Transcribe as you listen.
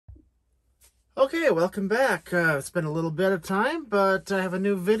Okay, welcome back. It's been a little bit of time, but I have a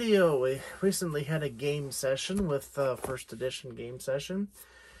new video. We recently had a game session with first edition game session.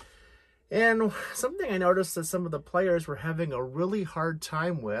 And something I noticed that some of the players were having a really hard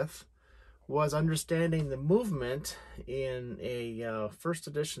time with was understanding the movement in a first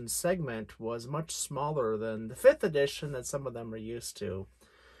edition segment was much smaller than the fifth edition that some of them are used to.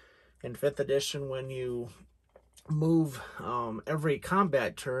 In fifth edition, when you move every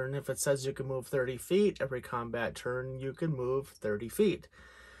combat turn, if it says you can move 30 feet, every combat turn you can move 30 feet.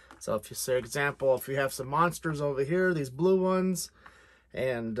 So if you say, example, if you have some monsters over here, these blue ones,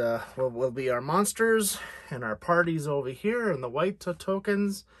 and will be our monsters, and our parties over here, and the white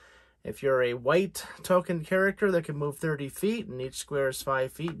tokens. If you're a white token character that can move 30 feet, and each square is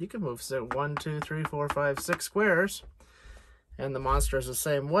 5 feet, you can move 1, 2, 3, 4, 5, 6 squares. And the monsters the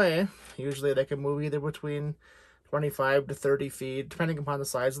same way. Usually they can move either between 25 to 30 feet, depending upon the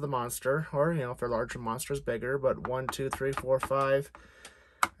size of the monster, or, if they're larger monsters, bigger, but 1, 2, 3, 4, 5.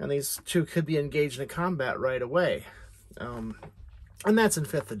 And these two could be engaged in combat right away. And that's in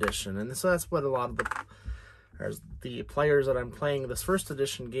 5th edition. And so that's what a lot of the players that I'm playing this first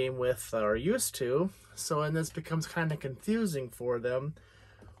edition game with are used to. So, and this becomes kind of confusing for them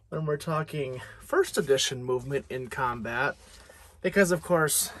when we're talking first edition movement in combat. Because, of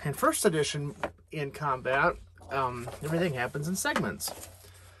course, in first edition in combat, everything happens in segments.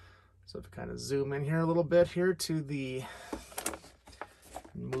 So if we kind of zoom in here a little bit here to the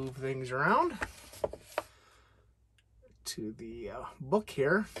move things around to the book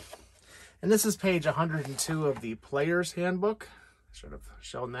here. And this is page 102 of the Player's Handbook. Should have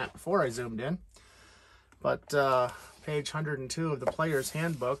shown that before I zoomed in. But page 102 of the Player's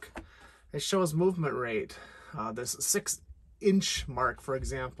Handbook, it shows movement rate. This 6-inch mark, for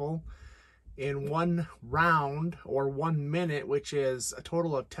example, in one round or 1 minute, which is a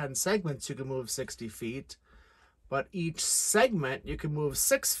total of 10 segments, you can move 60 feet. But each segment, you can move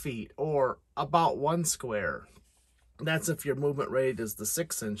 6 feet or about 1 square. That's if your movement rate is the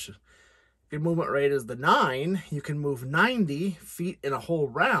 6-inch. If your movement rate is the 9, you can move 90 feet in a whole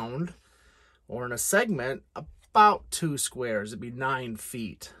round, or in a segment, about 2 squares. It'd be 9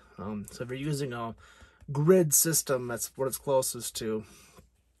 feet. So if you're using a grid system, that's what it's closest to.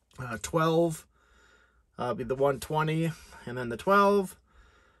 12 be the 120, and then the 12.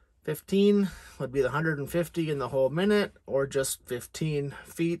 15 would be the 150 in the whole minute, or just 15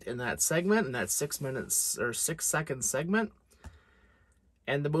 feet in that segment, in that 6 minutes or 6 second segment.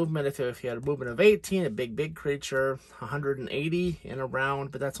 And the movement, if you had a movement of 18, a big creature, 180 in a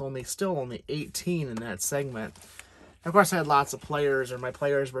round, but that's still only 18 in that segment. And of course, I had lots of players, or my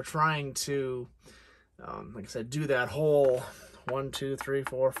players were trying to, like I said, do that whole 1, 2, 3,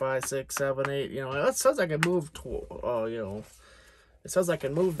 4, 5, 6, 7, 8. It says I can move it says I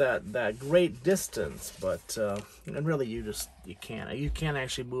can move that great distance, but and really you can't. You can't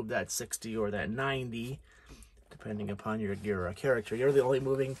actually move that 60 or that 90, depending upon your character. You're only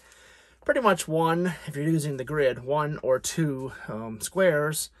moving pretty much one, if you're using the grid, 1 or 2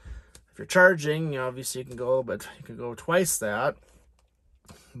 squares. If you're charging, obviously you can go twice that.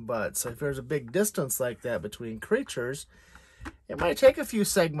 But so if there's a big distance like that between creatures, it might take a few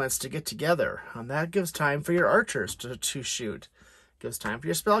segments to get together. That gives time for your archers to shoot. Gives time for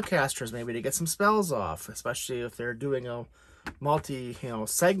your spellcasters maybe to get some spells off, especially if they're doing a multi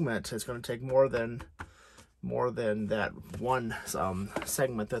segment. It's going to take more than that one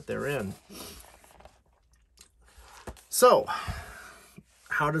segment that they're in. So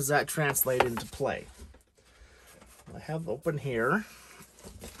how does that translate into play? I have open here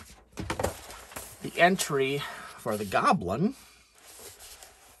the entry for the goblin,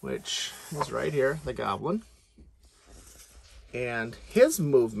 which is right here, the goblin. And his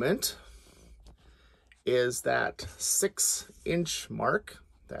movement is that 6-inch mark.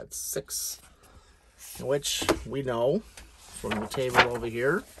 That's 6, which we know from the table over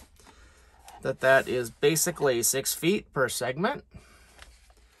here that is basically 6 feet per segment.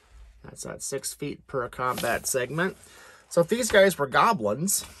 That's at 6 feet per combat segment. So if these guys were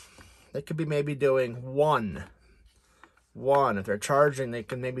goblins, they could be maybe doing 1. If they're charging, they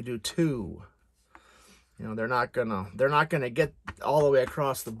can maybe do 2. They're not gonna get all the way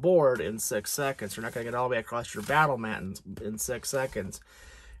across the board in 6 seconds. They're not gonna get all the way across your battle mat in 6 seconds.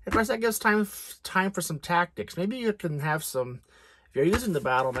 Of course, that gives time for some tactics. Maybe you can have some. If you're using the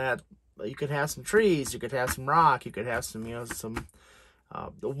battle mat, you could have some trees. You could have some rock. You could have some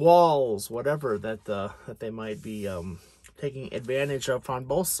the walls, whatever that they might be taking advantage of on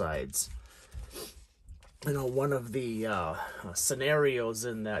both sides. One of the scenarios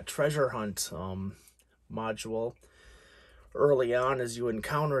in that treasure hunt module early on as you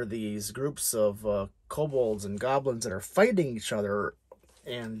encounter these groups of kobolds and goblins that are fighting each other,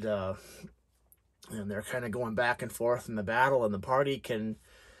 and they're kind of going back and forth in the battle, and the party can,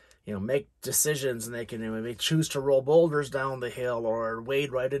 you know, make decisions, and they can maybe choose to roll boulders down the hill or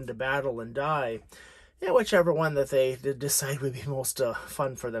wade right into battle and die. Yeah, whichever one that they decide would be most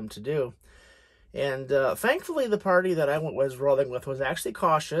fun for them to do. And thankfully, the party that I was rolling with was actually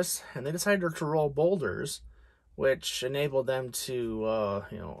cautious, and they decided to roll boulders, which enabled them to,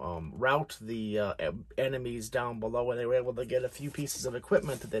 route the enemies down below, and they were able to get a few pieces of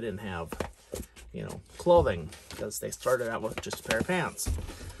equipment that they didn't have. You know, clothing, because they started out with just a pair of pants,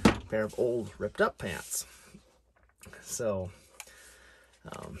 a pair of old ripped up pants. So,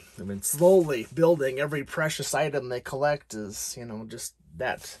 I've been slowly building every precious item they collect is, you know, just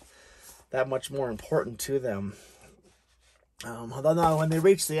that much more important to them. Although now when they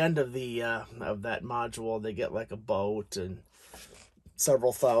reach the end of the of that module, they get like a boat and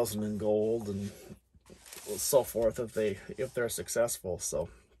several thousand in gold and so forth if they're successful.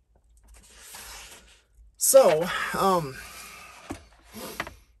 So,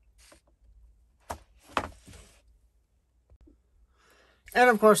 and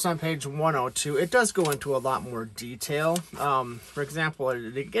of course on page 102, it does go into a lot more detail. For example,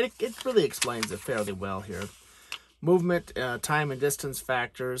 it really explains it fairly well here. Movement, time and distance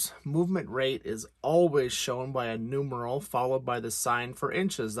factors. Movement rate is always shown by a numeral followed by the sign for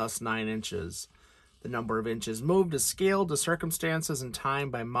inches, thus 9 inches. The number of inches moved is scaled to circumstances and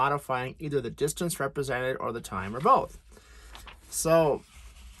time by modifying either the distance represented or the time or both. So,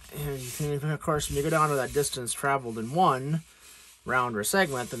 of course, when you go down to that distance traveled in one round or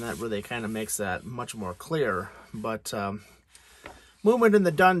segment, then that really kind of makes that much more clear. But movement in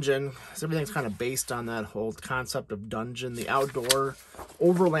the dungeon, so everything's kind of based on that whole concept of dungeon. The outdoor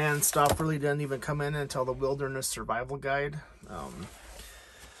overland stuff really didn't even come in until the Wilderness Survival Guide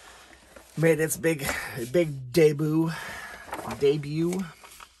made its big debut.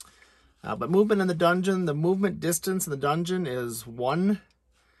 But movement in the dungeon, the movement distance in the dungeon is 1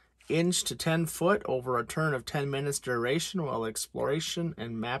 inch to 10 foot over a turn of 10 minutes duration while exploration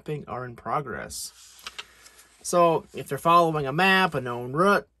and mapping are in progress. So if they're following a map, a known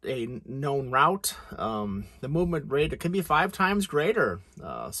route, the movement rate, it can be 5 times greater,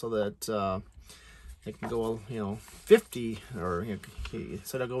 so that they can go, 50, or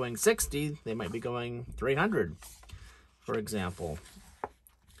instead of going 60, they might be going 300, for example.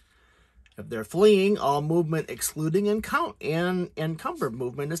 If they're fleeing, all movement excluding encumbered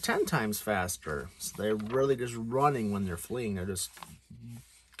movement is 10 times faster. So they're really just running when they're fleeing. They're just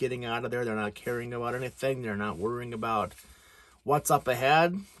getting out of there. They're not caring about anything. They're not worrying about what's up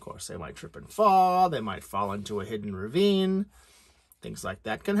ahead. Of course, they might trip and fall. They might fall into a hidden ravine. Things like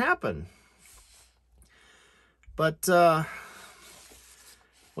that can happen. But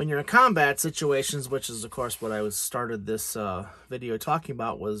when you're in combat situations, which is, of course, what I started this video talking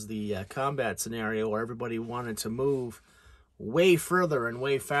about, was the combat scenario where everybody wanted to move way further and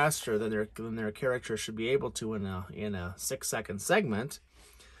way faster than their character should be able to in a 6-second segment,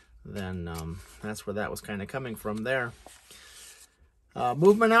 then that's where that was kind of coming from there.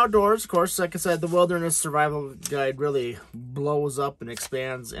 Movement outdoors, of course, like I said, the Wilderness Survival Guide really blows up and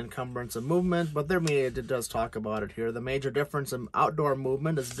expands encumbrance of movement, but it does talk about it here. The major difference in outdoor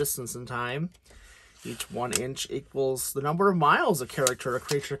movement is distance and time. Each 1 inch equals the number of miles a character or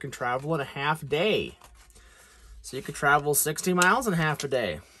creature can travel in a half day. So you could travel 60 miles in half a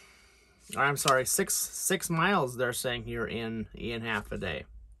day. I'm sorry, 6 miles they're saying here in half a day.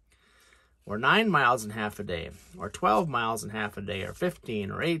 Or 9 miles in half a day, or 12 miles in half a day, or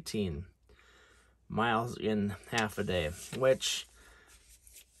 15 or 18 miles in half a day, which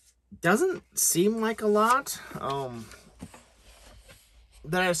doesn't seem like a lot.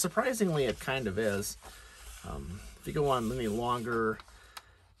 That surprisingly it kind of is. If you go on any longer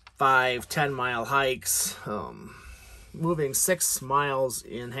 5-10 mile hikes, moving 6 miles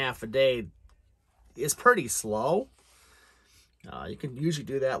in half a day is pretty slow. You can usually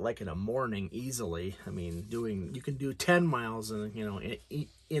do that like in a morning easily. I mean, you can do 10 miles in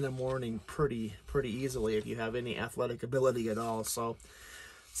a morning pretty easily if you have any athletic ability at all. So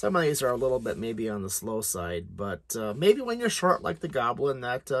some of these are a little bit maybe on the slow side, but maybe when you're short like the goblin,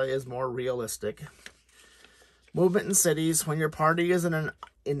 that is more realistic. Movement in cities, when your party is in an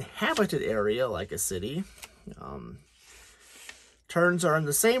inhabited area like a city, turns are in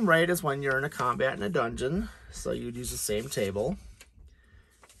the same rate as when you're in a combat in a dungeon. So you'd use the same table,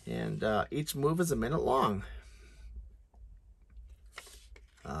 and each move is a minute long.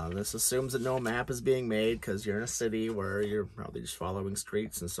 This assumes that no map is being made because you're in a city where you're probably just following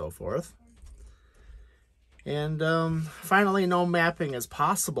streets and so forth. And finally, no mapping is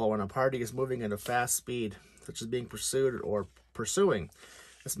possible when a party is moving at a fast speed, such as being pursued or pursuing.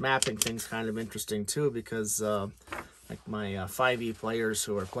 This mapping thing's kind of interesting too, because like my 5e players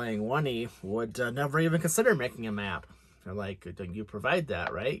who are playing 1e would never even consider making a map. They're like, you provide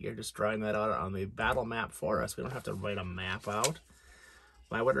that, right? You're just drawing that out on the battle map for us. We don't have to write a map out.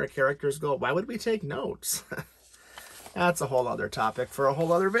 Why would our characters go? Why would we take notes? That's a whole other topic for a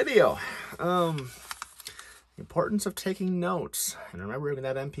whole other video. The importance of taking notes and remembering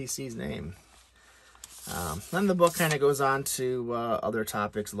that NPC's name. Then the book kind of goes on to other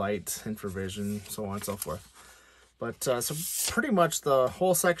topics, light, infravision, so on and so forth. But so pretty much the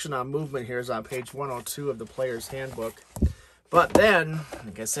whole section on movement here is on page 102 of the Player's Handbook. But then,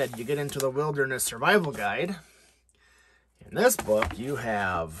 like I said, you get into the Wilderness Survival Guide. In this book, you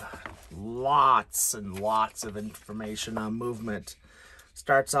have lots and lots of information on movement.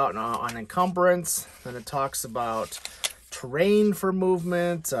 Starts out on encumbrance, then it talks about terrain for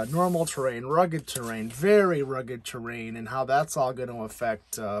movement, normal terrain, rugged terrain, very rugged terrain, and how that's all going to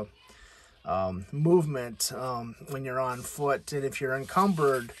affect movement when you're on foot, and if you're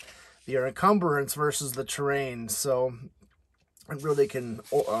encumbered, your encumbrance versus the terrain. So it really can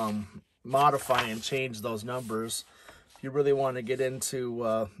modify and change those numbers. If you really want to get into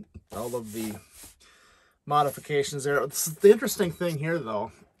all of the modifications there. The interesting thing here,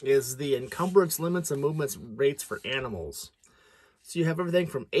 though, is the encumbrance limits and movements rates for animals. So you have everything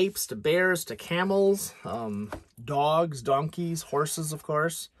from apes to bears to camels, dogs, donkeys, horses, of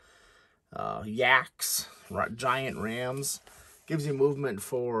course, yaks, giant rams. Gives you movement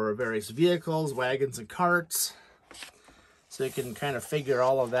for various vehicles, wagons, and carts. So you can kind of figure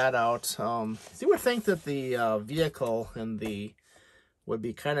all of that out. So you would think that the vehicle and the would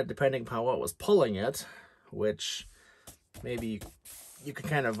be kind of depending upon what was pulling it, which maybe you could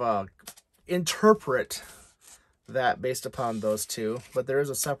kind of interpret that based upon those two. But there is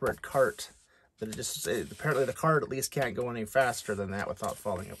a separate cart that apparently the cart at least can't go any faster than that without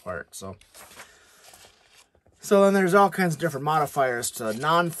falling apart. So then there's all kinds of different modifiers to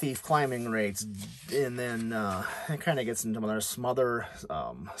non-thief climbing rates, and then it kind of gets into some other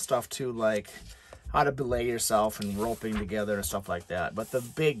stuff too, like how to belay yourself and roping together and stuff like that. But the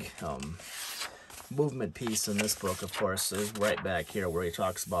big movement piece in this book, of course, is right back here where he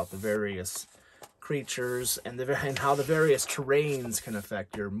talks about the various creatures and how the various terrains can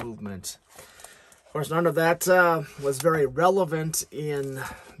affect your movement. Of course, none of that was very relevant in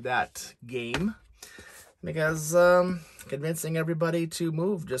that game, because convincing everybody to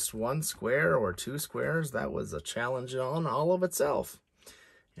move just one square or two squares, that was a challenge on all of itself.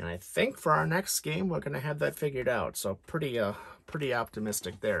 And I think for our next game, we're going to have that figured out. So pretty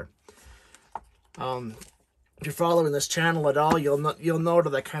optimistic there. If you're following this channel at all, you'll know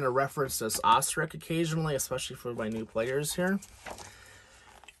that I kind of reference this Ostrich occasionally, especially for my new players here.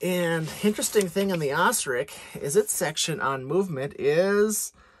 And interesting thing in the Ostrich is its section on movement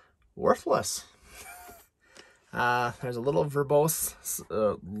is worthless. There's a little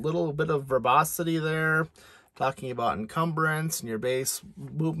bit of verbosity there, talking about encumbrance and your base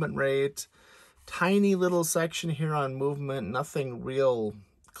movement rate. Tiny little section here on movement, nothing real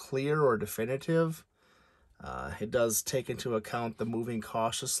clear or definitive. It does take into account the moving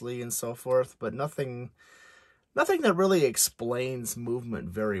cautiously and so forth, but nothing that really explains movement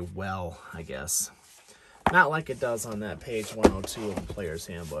very well, I guess. Not like it does on that page 102 of the Player's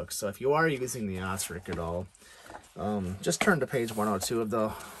Handbook. So if you are using the Ostrich at all, just turn to page 102 of the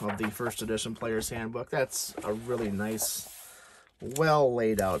first edition Player's Handbook. That's a really nice, well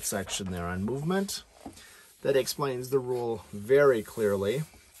laid out section there on movement that explains the rule very clearly.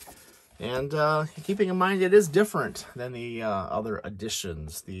 And keeping in mind it is different than the other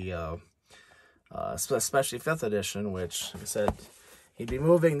editions, especially 5th edition, which, like I said, he'd be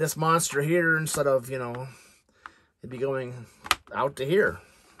moving this monster here instead of, it'd be going out to here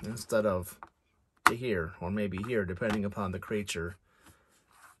instead of to here, or maybe here, depending upon the creature.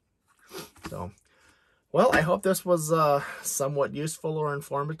 So, well, I hope this was somewhat useful or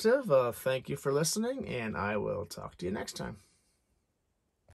informative. Thank you for listening, and I will talk to you next time.